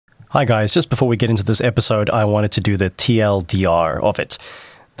Hi guys, just before we get into this episode, I wanted to do the TLDR of it.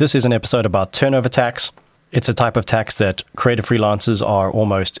 This is an episode about turnover tax. It's a type of tax that creative freelancers are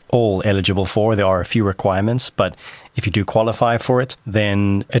almost all eligible for. There are a few requirements, but if you do qualify for it,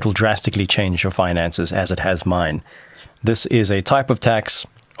 then it will drastically change your finances as it has mine. This is a type of tax,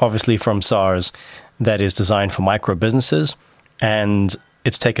 obviously from SARS, that is designed for micro businesses, and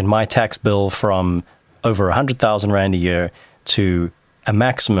it's taken my tax bill from over 100,000 Rand a year to a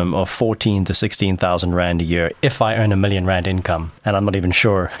maximum of 14 to 16,000 Rand a year if I earn R1 million income. And I'm not even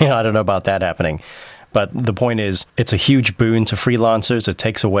sure, I don't know about that happening. But the point is, it's a huge boon to freelancers. It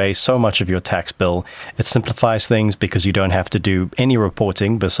takes away so much of your tax bill. It simplifies things because you don't have to do any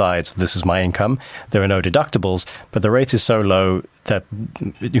reporting besides this is my income. There are no deductibles, but the rate is so low that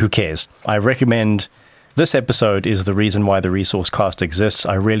who cares? I recommend. This episode is the reason why the resource cast exists.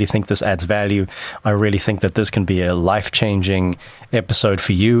 I really think this adds value. I really think that this can be a life-changing episode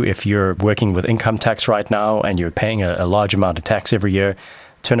for you if you're working with income tax right now and you're paying a large amount of tax every year.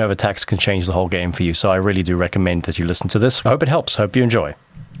 Turnover tax can change the whole game for you. So I really do recommend that you listen to this. I hope it helps. Hope you enjoy.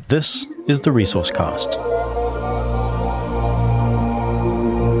 This is the resource cast.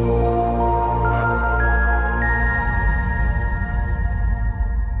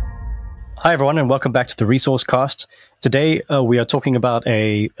 Hi, everyone, and welcome back to the Resource Cast. Today, we are talking about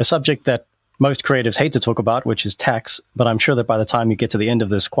a subject that most creatives hate to talk about, which is tax. But I'm sure that by the time you get to the end of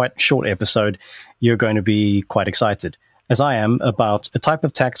this quite short episode, you're going to be quite excited, as I am, about a type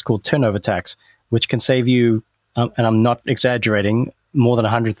of tax called turnover tax, which can save you, and I'm not exaggerating, more than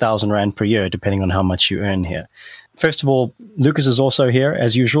 100,000 Rand per year, depending on how much you earn here. First of all, Lucas is also here,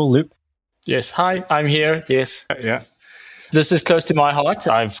 as usual. Luke? Yes, hi, I'm here. Yes, yeah. This is close to my heart.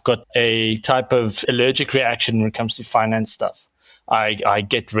 I've got a type of allergic reaction when it comes to finance stuff. I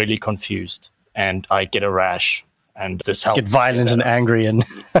get really confused and I get a rash, and this helps. Get violent and angry and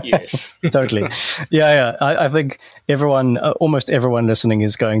yes, totally. Yeah. I think everyone, almost everyone listening,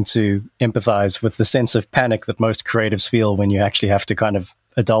 is going to empathize with the sense of panic that most creatives feel when you actually have to kind of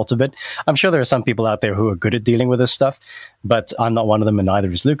adult a bit. I'm sure there are some people out there who are good at dealing with this stuff, but I'm not one of them, and neither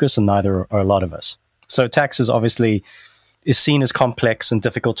is Lucas, and neither are a lot of us. So taxes obviously is seen as complex and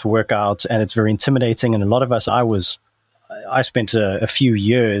difficult to work out, and it's very intimidating. And a lot of us, I spent a few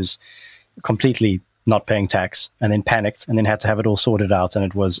years completely not paying tax, and then panicked, and then had to have it all sorted out, and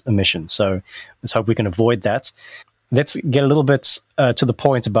it was a mission. So let's hope we can avoid that. Let's get a little bit to the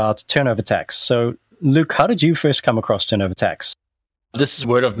point about turnover tax. So Luke, how did you first come across turnover tax? This is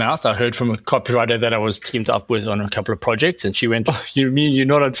word of mouth. I heard from a copywriter that I was teamed up with on a couple of projects, and she went, "Oh, you mean you're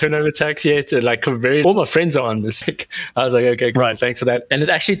not on turnover tax yet?" And all my friends are on this. I was like, "Okay, cool, right, thanks for that." And it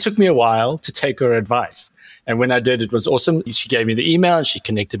actually took me a while to take her advice. And when I did, it was awesome. She gave me the email and she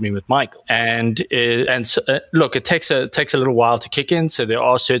connected me with Michael. And look, it takes a little while to kick in. So there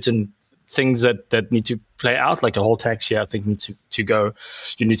are certain things that need to play out, like a whole tax year, I think, needs to go.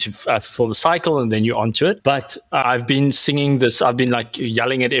 You need to fulfill the cycle, and then you're onto it. But I've been singing this. I've been like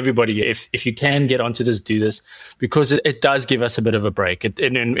yelling at everybody, if you can get onto this, do this, because it does give us a bit of a break.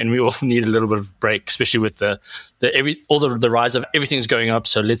 And we all need a little bit of a break, especially with the rise of everything's going up.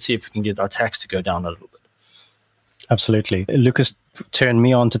 So let's see if we can get our tax to go down a little bit. Absolutely. Lucas turned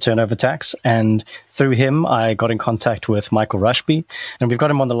me on to turnover tax, and through him, I got in contact with Michael Rushby, and we've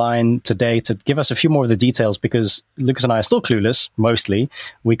got him on the line today to give us a few more of the details, because Lucas and I are still clueless, mostly.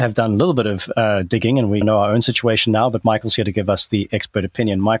 We have done a little bit of digging, and we know our own situation now, but Michael's here to give us the expert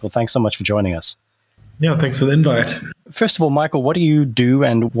opinion. Michael, thanks so much for joining us. Yeah, thanks for the invite. First of all, Michael, what do you do,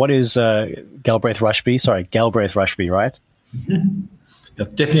 and what is Galbraith Rushby, right? Yeah,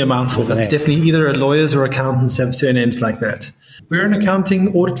 definitely a mouthful. That's definitely either lawyers or accountants have surnames like that. We're an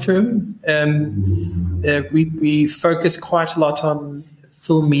accounting audit firm. We focus quite a lot on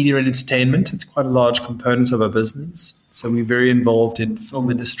film, media, and entertainment. It's quite a large component of our business. So we're very involved in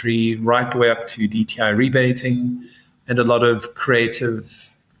film industry, right the way up to DTI rebating, and a lot of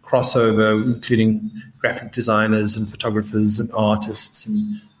creative crossover, including graphic designers and photographers and artists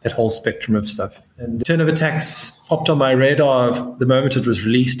and that whole spectrum of stuff. And turnover tax popped on my radar the moment it was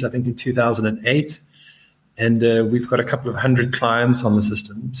released, I think in 2008. And we've got a couple of 100 clients on the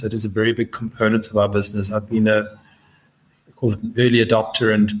system. So it is a very big component of our business. I've been I call it an early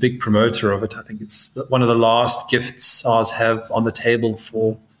adopter and big promoter of it. I think it's one of the last gifts SARS have on the table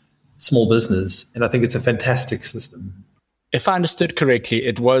for small business. And I think it's a fantastic system. If I understood correctly,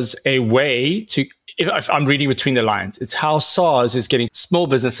 it was a way to, if I'm reading between the lines, it's how SARS is getting small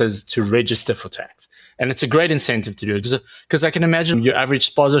businesses to register for tax. And it's a great incentive to do it, because I can imagine your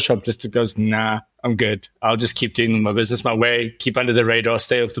average spaza shop just goes, nah, I'm good. I'll just keep doing my business my way, keep under the radar,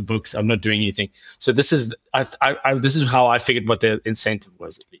 stay off the books. I'm not doing anything. So this is how I figured what the incentive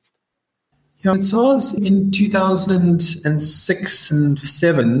was, at least. Yeah, SARS in 2006 and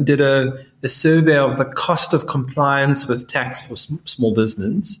 7 did a survey of the cost of compliance with tax for small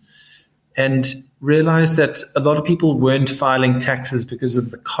business and realized that a lot of people weren't filing taxes because of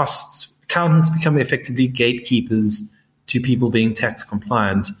the costs. Accountants become effectively gatekeepers to people being tax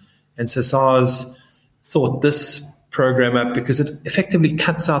compliant. And so SARS thought this program up because it effectively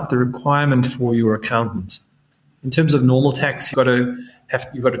cuts out the requirement for your accountant. In terms of normal tax, you've got to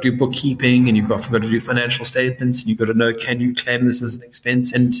do bookkeeping, and you've got to do financial statements, and you've got to know, can you claim this as an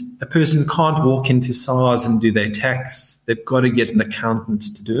expense? And a person can't walk into SARS and do their tax. They've got to get an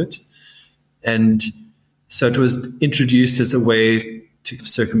accountant to do it. And so it was introduced as a way to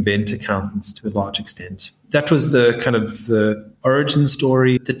circumvent accountants to a large extent. That was the kind of the origin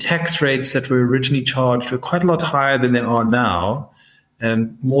story. The tax rates that were originally charged were quite a lot higher than they are now,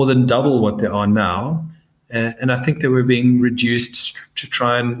 more than double what they are now. And I think they were being reduced to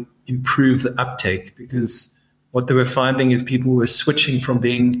try and improve the uptake, because what they were finding is people were switching from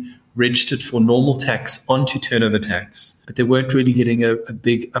being registered for normal tax onto turnover tax, but they weren't really getting a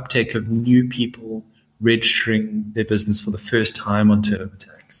big uptake of new people registering their business for the first time on turnover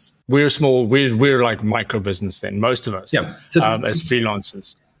tax. We're small, we're like micro business then, most of us, yeah. So as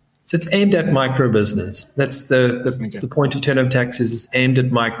freelancers. So it's aimed at micro business. That's the point of turnover tax is aimed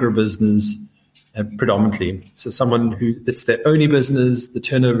at micro business predominantly. So someone who, it's their only business, the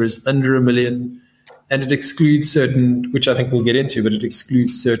turnover is under $1 million, and it excludes certain, which I think we'll get into, but it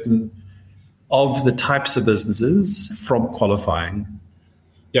excludes certain of the types of businesses from qualifying.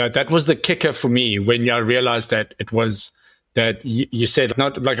 Yeah, that was the kicker for me when I realized that it was that you said,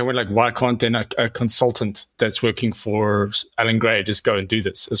 not like I went like, why can't then a consultant that's working for Alan Gray just go and do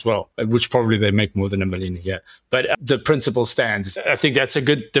this as well? Which probably they make more than $1 million a year. But the principle stands. I think that's a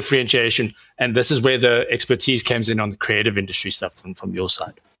good differentiation. And this is where the expertise comes in on the creative industry stuff from your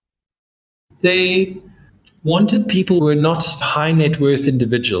side. They wanted people who were not high net worth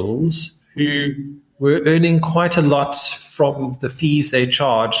individuals who were earning quite a lot from the fees they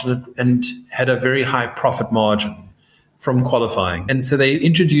charged and had a very high profit margin from qualifying. And so they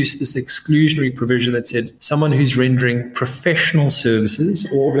introduced this exclusionary provision that said someone who's rendering professional services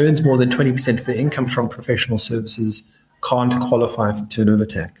or earns more than 20% of their income from professional services can't qualify for turnover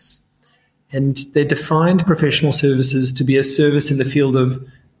tax. And they defined professional services to be a service in the field of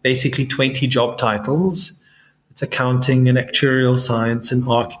basically 20 job titles. It's accounting and actuarial science and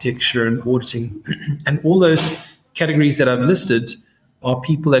architecture and auditing. And all those categories that I've listed are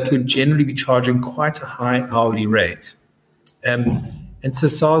people that would generally be charging quite a high hourly rate. And so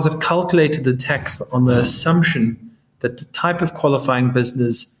SARS have calculated the tax on the assumption that the type of qualifying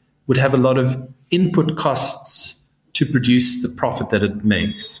business would have a lot of input costs to produce the profit that it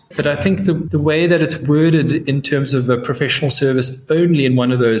makes. But I think the way that it's worded in terms of a professional service only in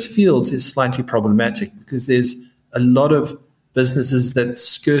one of those fields is slightly problematic, because there's a lot of businesses that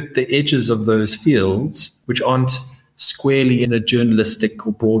skirt the edges of those fields, which aren't squarely in a journalistic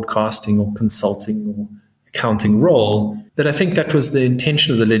or broadcasting or consulting or accounting role. But I think that was the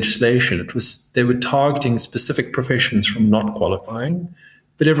intention of the legislation. They were targeting specific professions from not qualifying,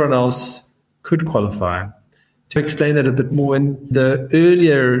 but everyone else could qualify. To explain that a bit more, in the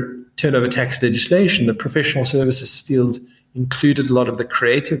earlier turnover tax legislation, the professional services field included a lot of the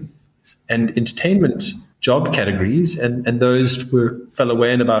creative and entertainment job categories, and those fell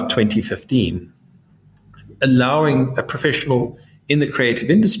away in about 2015, allowing a professional in the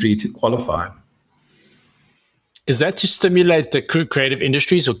creative industry to qualify. Is that to stimulate the creative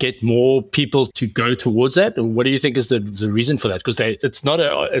industries or get more people to go towards that? Or what do you think is the reason for that? Because it's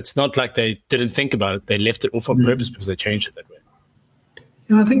not like they didn't think about it. They left it off on purpose because they changed it that way.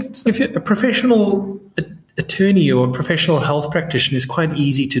 Yeah, I think if you're a professional attorney or a professional health practitioner is quite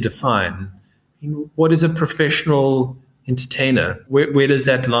easy to define. What is a professional entertainer? Where does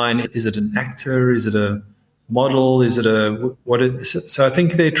that line? Is it an actor? Is it a model? Is it so I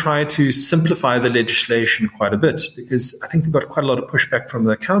think they try to simplify the legislation quite a bit, because I think they got quite a lot of pushback from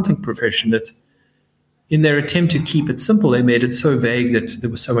the accounting profession that in their attempt to keep it simple, they made it so vague that there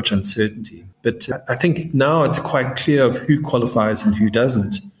was so much uncertainty. But I think now it's quite clear of who qualifies and who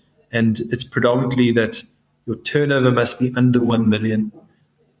doesn't. And it's predominantly that your turnover must be under 1 million.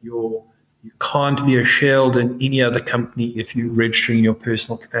 You can't be a shareholder in any other company if you're registering in your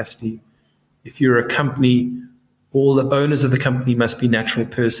personal capacity. If you're a company, all the owners of the company must be natural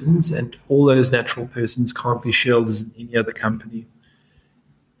persons, and all those natural persons can't be shareholders in any other company.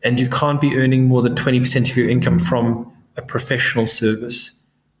 And you can't be earning more than 20% of your income from a professional service,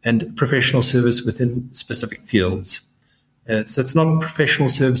 and a professional service within specific fields. So it's not professional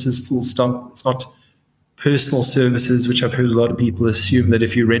services full stop. It's not personal services, which I've heard a lot of people assume that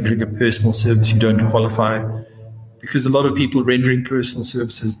if you're rendering a personal service, you don't qualify. Because a lot of people rendering personal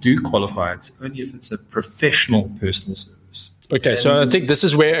services do qualify. It's only if it's a professional personal service. Okay, so I think this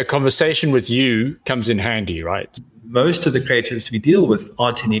is where a conversation with you comes in handy, right? Most of the creatives we deal with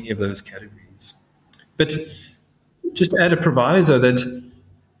aren't in any of those categories. But just to add a proviso that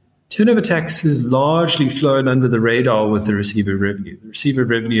turnover tax has largely flown under the radar with the receiver revenue. The receiver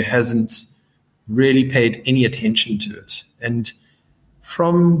revenue hasn't really paid any attention to it. And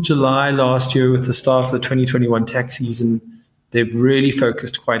from July last year, with the start of the 2021 tax season, they've really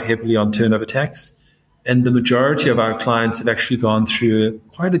focused quite heavily on turnover tax. And the majority of our clients have actually gone through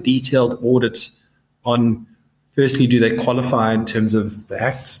quite a detailed audit on, firstly, do they qualify in terms of the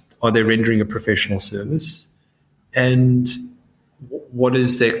Act? Are they rendering a professional service? And what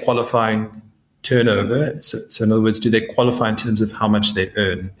is their qualifying turnover? So in other words, do they qualify in terms of how much they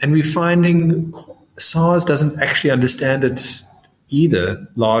earn? And we're finding SARS doesn't actually understand it either,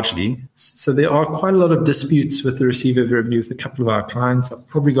 largely. So there are quite a lot of disputes with the receiver of revenue with a couple of our clients. I've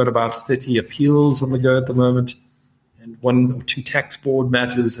probably got about 30 appeals on the go at the moment, and 1 or 2 tax board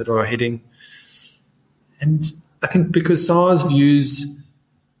matters that are heading. And I think because SARS views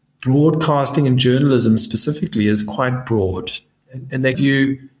broadcasting and journalism specifically as quite broad, and they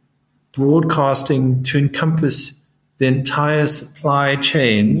view broadcasting to encompass the entire supply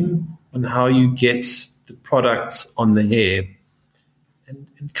chain on how you get the products on the air.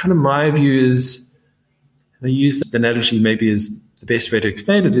 And kind of my view is, and I use the analogy maybe is the best way to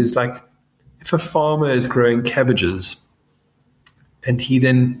explain it, is like if a farmer is growing cabbages and he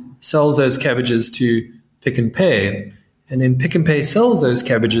then sells those cabbages to Pick n Pay, and then Pick n Pay sells those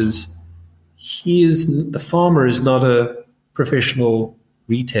cabbages, the farmer is not a professional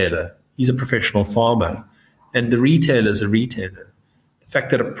retailer. He's a professional farmer, and the retailer is a retailer. The fact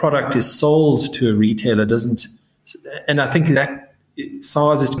that a product is sold to a retailer doesn't, and I think that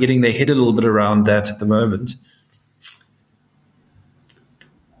SARS is getting their head a little bit around that at the moment.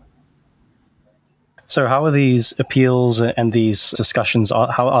 So how are these appeals and these discussions,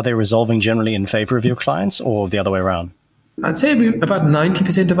 how are they resolving generally in favor of your clients or the other way around? I'd say about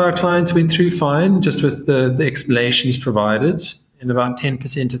 90% of our clients went through fine, just with the explanations provided, and about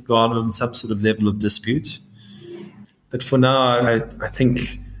 10% have gone on some sort of level of dispute. But for now, I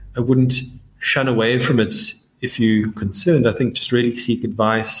think I wouldn't shun away from it if you're concerned. I think just really seek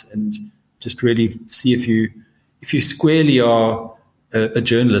advice and just really see if you squarely are a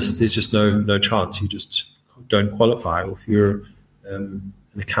journalist, there's just no chance. You just don't qualify. Or if you're an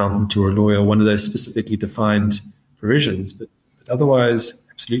accountant or a lawyer, one of those specifically defined provisions. But otherwise,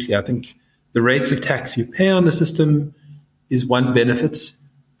 absolutely, I think the rates of tax you pay on the system is one benefit,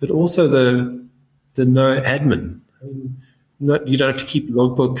 but also the no admin. I mean, you don't have to keep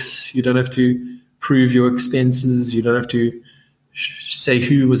logbooks. You don't have to prove your expenses. You don't have to say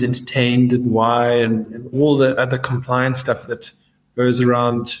who was entertained and why, and all the other compliance stuff that goes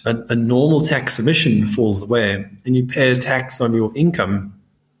around. A normal tax submission falls away, and you pay a tax on your income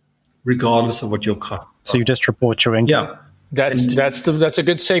regardless of what your costs are. So you just report your income. Yeah. That's a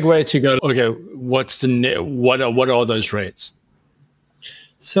good segue to go, okay, what are those rates?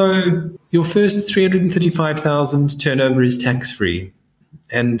 So your first 335,000 turnover is tax-free,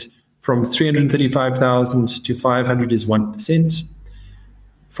 and from 335,000 to 500 is 1%.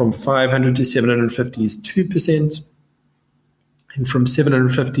 From 500 to 750 is 2%. And from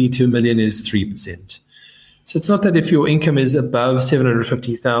 750 to 1 million is 3%. So it's not that if your income is above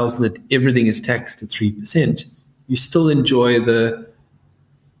 750,000 that everything is taxed at 3%. You still enjoy the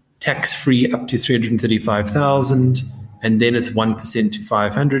tax-free up to 335,000, and then it's 1% to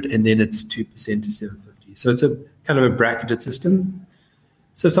 500, and then it's 2% to 750. So it's a kind of a bracketed system.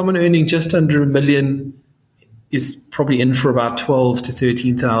 So someone earning just under 1 million is probably in for about 12 to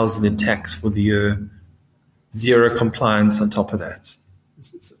 13,000 in tax for the year. Zero compliance on top of that.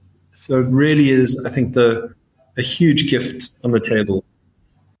 So it really is, I think, a huge gift on the table.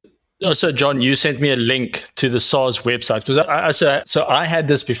 So, John, you sent me a link to the SARS website because I had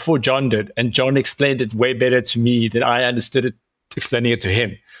this before John did, and John explained it way better to me than I understood it, explaining it to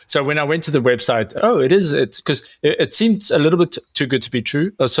him. So when I went to the website, because it seemed a little bit too good to be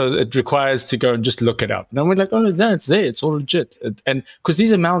true. So it requires to go and just look it up. And I went like, oh, no, it's there. It's all legit. And because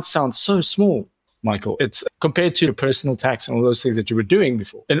these amounts sound so small, Michael, it's compared to your personal tax and all those things that you were doing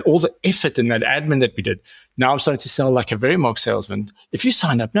before and all the effort in that admin that we did. Now I'm starting to sell like a very mock salesman. If you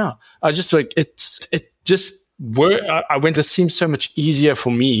sign up now, I just like, I went, it seems so much easier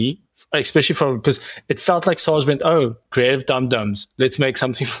for me, especially because it felt like SARS went, oh, creative dum-dums, let's make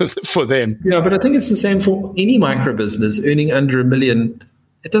something for them. Yeah, but I think it's the same for any micro business earning under 1 million.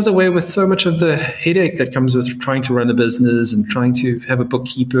 it does away with so much of the headache that comes with trying to run a business and trying to have a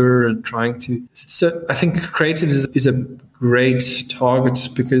bookkeeper and trying to. So I think creatives is a great target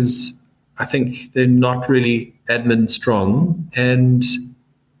because I think they're not really admin strong,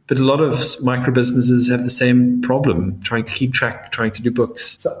 but a lot of micro businesses have the same problem, trying to keep track, trying to do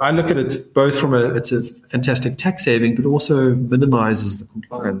books. So I look at it both from it's a fantastic tax saving, but also minimizes the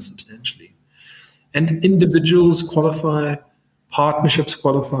compliance substantially. And individuals qualify, partnerships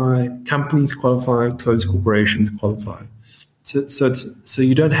qualify, companies qualify, closed corporations qualify. So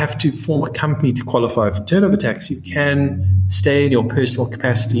you don't have to form a company to qualify for turnover tax. You can stay in your personal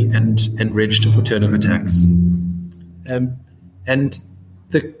capacity and register for turnover tax. And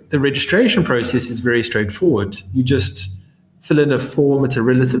the registration process is very straightforward. You just fill in a form. It's a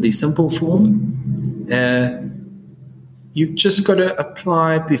relatively simple form. You've just got to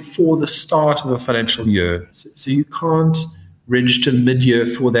apply before the start of a financial year. So you can't register mid-year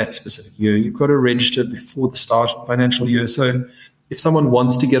for that specific year. You've got to register before the start of the financial year. So if someone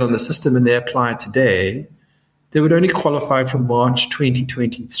wants to get on the system and they apply today, they would only qualify from March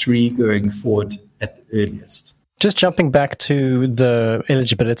 2023 going forward at the earliest. Just jumping back to the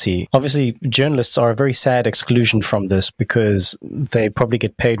eligibility, obviously journalists are a very sad exclusion from this because they probably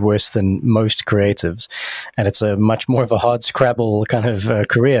get paid worse than most creatives, and it's a much more of a hard scrabble kind of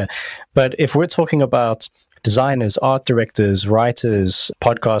career. But if we're talking about designers, art directors, writers,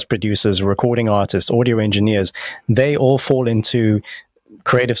 podcast producers, recording artists, audio engineers, they all fall into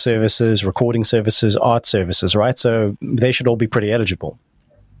creative services, recording services, art services, right? So they should all be pretty eligible.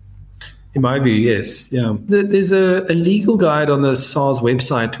 In my view, yes. Yeah. There's a legal guide on the SARS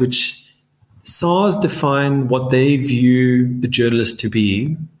website, which SARS define what they view a journalist to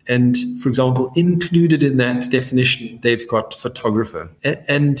be. And, for example, included in that definition, they've got photographer.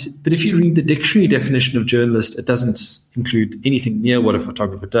 But if you read the dictionary definition of journalist, it doesn't include anything near what a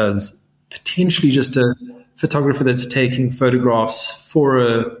photographer does. Potentially just a photographer that's taking photographs for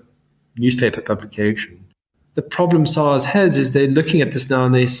a newspaper publication. The problem SARS has is they're looking at this now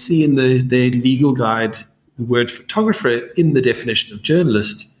and they see in their legal guide the word photographer in the definition of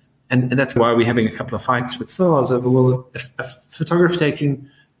journalist. And that's why we're having a couple of fights with SARS over, well, a photographer taking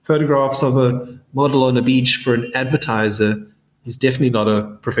photographs of a model on a beach for an advertiser is definitely not a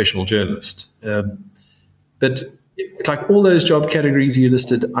professional journalist. But like all those job categories you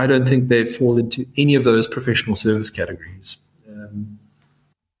listed, I don't think they fall into any of those professional service categories.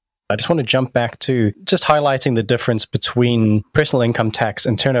 I just want to jump back to just highlighting the difference between personal income tax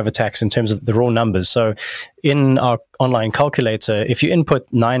and turnover tax in terms of the raw numbers. So in our online calculator, if you input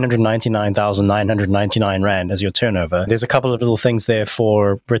 999,999 Rand as your turnover, there's a couple of little things there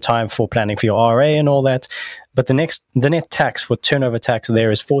for retirement, for planning for your RA and all that. But the net tax for turnover tax there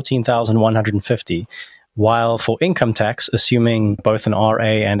is 14,150. While for income tax, assuming both an RA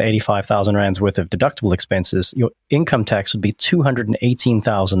and 85,000 Rands worth of deductible expenses, your income tax would be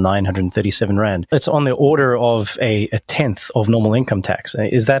 218,937 Rand. It's on the order of a tenth of normal income tax.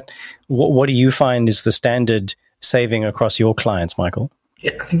 Is that, what do you find is the standard saving across your clients, Michael?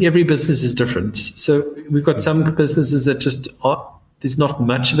 Yeah, I think every business is different. So we've got some businesses that just there's not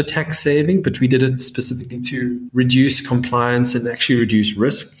much of a tax saving, but we did it specifically to reduce compliance and actually reduce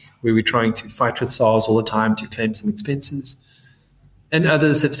risk, where we're trying to fight with SARS all the time to claim some expenses. And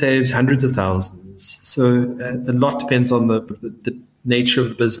others have saved hundreds of thousands. So a lot depends on the nature of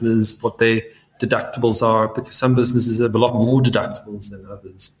the business, what their deductibles are, because some businesses have a lot more deductibles than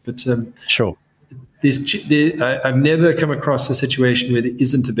others. But sure, I've never come across a situation where there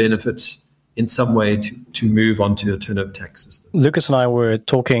isn't a benefit in some way to move on to a turnover tax system. Lucas and I were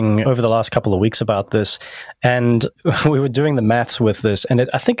talking over the last couple of weeks about this, and we were doing the maths with this, and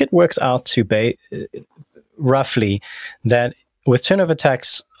I think it works out to be roughly that with turnover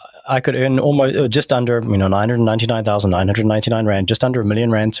tax, I could earn almost just under 999,999 Rand, just under R1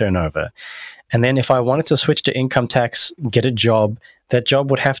 million turnover. And then if I wanted to switch to income tax, get a job, that job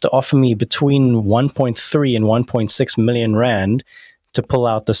would have to offer me between 1.3 and 1.6 million Rand to pull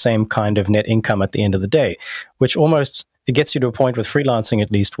out the same kind of net income at the end of the day, which almost, it gets you to a point with freelancing at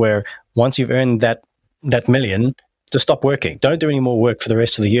least, where once you've earned that million, to stop working. Don't do any more work for the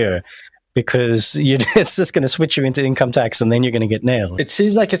rest of the year, because it's just going to switch you into income tax and then you're going to get nailed. It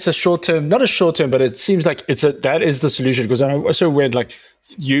seems like it's a short term, not a short term, but it seems like that is the solution, because I'm also aware, like,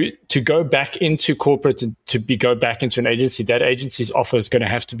 you to go back into corporate and go back into an agency, that agency's offer is going to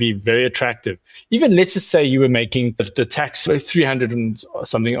have to be very attractive. Even let's just say you were making the tax 300 and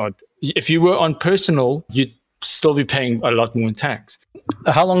something odd. If you were on personal, you'd still be paying a lot more in tax.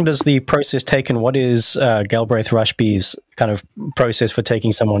 How long does the process take, and what is Galbraith Rushby's kind of process for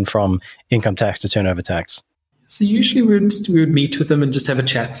taking someone from income tax to turnover tax? So usually we would meet with them and just have a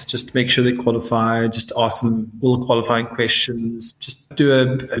chat, just to make sure they qualify, just ask them all the qualifying questions, just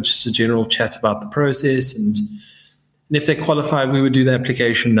do just a general chat about the process. And if they qualify, we would do the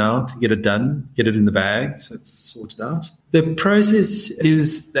application now to get it done, get it in the bag, so it's sorted out. The process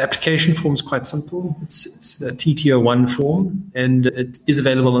is, the application form is quite simple. It's a TTO1 form, and it is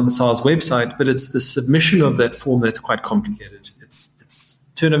available on the SARS website, but it's the submission of that form that's quite complicated. It's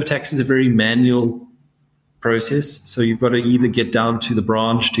turnover tax is a very manual process. So you've got to either get down to the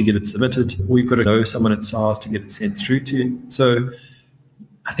branch to get it submitted, or you've got to know someone at SARS to get it sent through to. So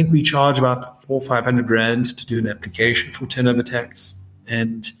I think we charge about 400 or 500 rand to do an application for turnover tax.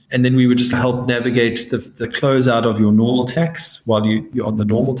 And then we would just help navigate the closeout of your normal tax while you're on the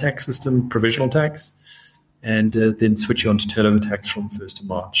normal tax system, provisional tax, and then switch you on to turnover tax from 1st of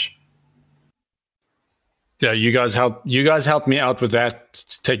March. Yeah, you guys helped me out with that,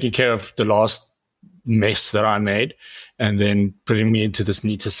 taking care of the last mess that I made, and then putting me into this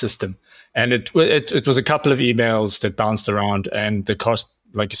neater system. And it was a couple of emails that bounced around, and the cost,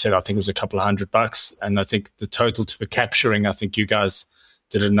 like you said, I think it was a couple of $100. And I think the total for capturing, I think you guys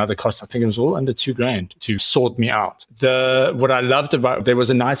did another cost. I think it was all under $2,000 to sort me out. What I loved about, there was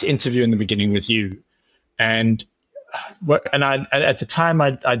a nice interview in the beginning with you, and at the time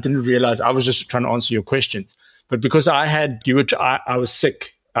I didn't realize, I was just trying to answer your questions, but because I was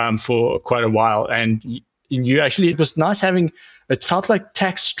sick for quite a while, and you actually, it was nice having, it felt like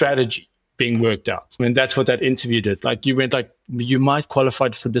tax strategy being worked out. I mean, that's what that interview did. Like, you went like, you might qualify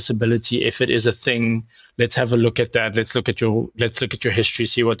for disability if it is a thing. Let's have a look at that. Let's look at your history,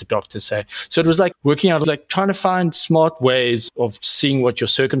 see what the doctors say. So it was like working out, like trying to find smart ways of seeing what your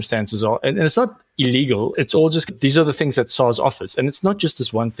circumstances are. And it's not illegal. It's all just, these are the things that SARS offers. And it's not just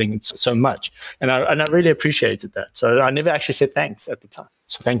this one thing, it's so much. And I really appreciated that. So I never actually said thanks at the time.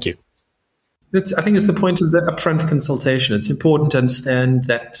 So thank you. I think it's the point of the upfront consultation. It's important to understand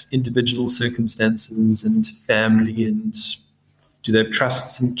that individual circumstances and family, and do they have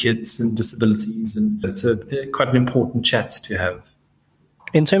trusts and kids and disabilities, and it's quite an important chat to have.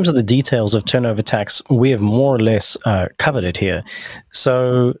 In terms of the details of turnover tax, we have more or less covered it here.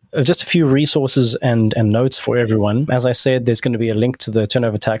 So just a few resources and notes for everyone. As I said, there's going to be a link to the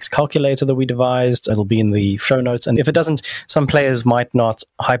turnover tax calculator that we devised. It'll be in the show notes. And if it doesn't, some players might not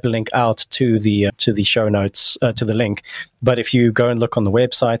hyperlink out to the show notes, to the link. But if you go and look on the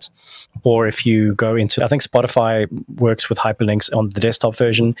website, or if you go into, I think Spotify works with hyperlinks on the desktop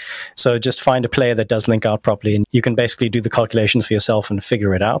version. So just find a player that does link out properly, and you can basically do the calculations for yourself and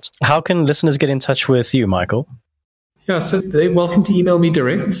figure it out. How can listeners get in touch with you, Michael? Yeah, so they're welcome to email me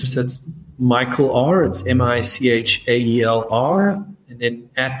direct. So it's Michael R. It's MICHAELR. And then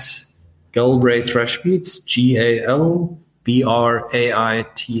at Galbraith Rushby, it's GALBRAITH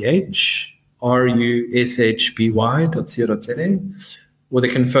RUSHBY.co.za. Or they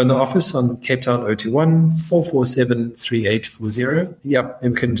can phone the office on Cape Town 021 447 3840. Yeah,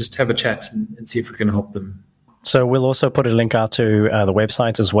 and we can just have a chat and see if we can help them. So we'll also put a link out to the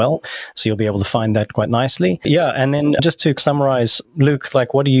website as well, so you'll be able to find that quite nicely. Yeah, and then just to summarize, Luke, like,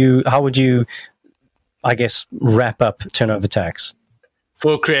 how would you, I guess, wrap up turnover tax?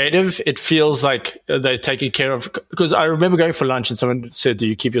 For creative, it feels like they're taking care of, because I remember going for lunch and someone said, "Do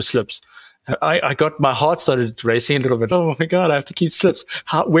you keep your slips?" I got, my heart started racing a little bit. Oh my God, I have to keep slips.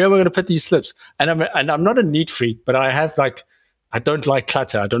 Where am I going to put these slips? And I'm not a neat freak, but I don't like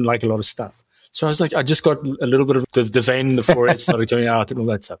clutter. I don't like a lot of stuff. So I was like, I just got a little bit of the vein in the forehead started coming out and all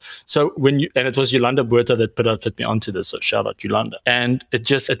that stuff. So and it was Yolanda Buerta that put me onto this. So shout out Yolanda. And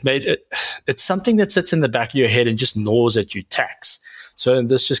it's something that sits in the back of your head and just gnaws at you, tax. So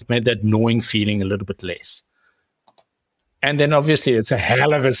this just made that gnawing feeling a little bit less. And then obviously it's a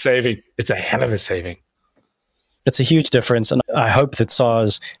hell of a saving. It's a huge difference, and I hope that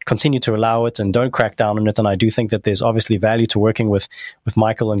SARS continue to allow it and don't crack down on it. And I do think that there's obviously value to working with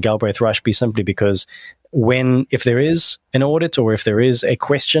Michael and Galbraith Rushby, simply because if there is an audit, or if there is a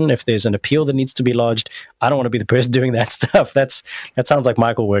question, if there's an appeal that needs to be lodged, I don't want to be the person doing that stuff. That sounds like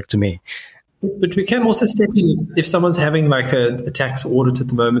Michael work to me. But we can also step in if someone's having like a tax audit at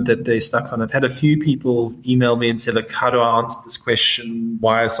the moment that they're stuck on. I've had a few people email me and say, "Look, how do I answer this question?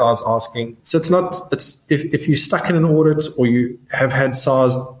 Why is SARS asking?" So if you're stuck in an audit, or you have had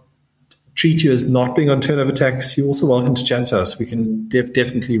SARS treat you as not being on turnover tax, you're also welcome to chat to us. We can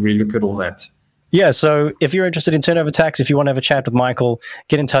definitely relook at all that. Yeah, so if you're interested in turnover tax, if you want to have a chat with Michael,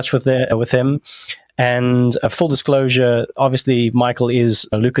 get in touch with him. And full disclosure, obviously, Michael is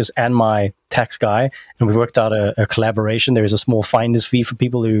Lucas and my tax guy, and we've worked out a collaboration. There is a small finder's fee for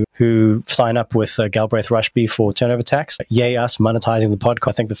people who sign up with Galbraith Rushby for turnover tax. Yay us monetizing the podcast.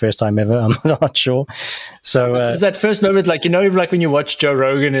 I think the first time ever. I'm not sure. So this is that first moment, like, like when you watch Joe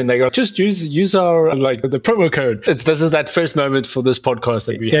Rogan and they go, just use our, like, the promo code. This is that first moment for this podcast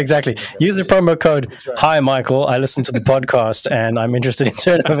that we have. Yeah, exactly. Use the promo code. Right. Hi, Michael. I listened to the podcast and I'm interested in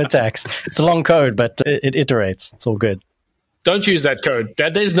turnover tax. It's a long code, but it iterates. It's all good. Don't use that code.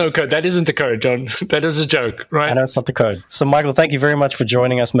 That is no code. That isn't the code, John. That is a joke, right? I know it's not the code. So, Michael, thank you very much for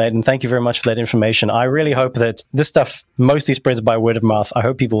joining us, mate, and thank you very much for that information. I really hope that this stuff mostly spreads by word of mouth. I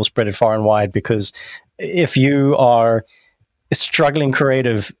hope people will spread it far and wide, because if you are a struggling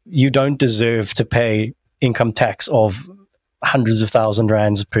creative, you don't deserve to pay income tax of hundreds of thousands of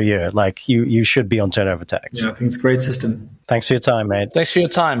rands per year. Like, you should be on turnover tax. Yeah, I think it's a great system. Thanks for your time, mate. Thanks for your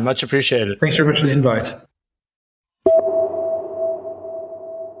time. Much appreciated. Thanks very much for the invite.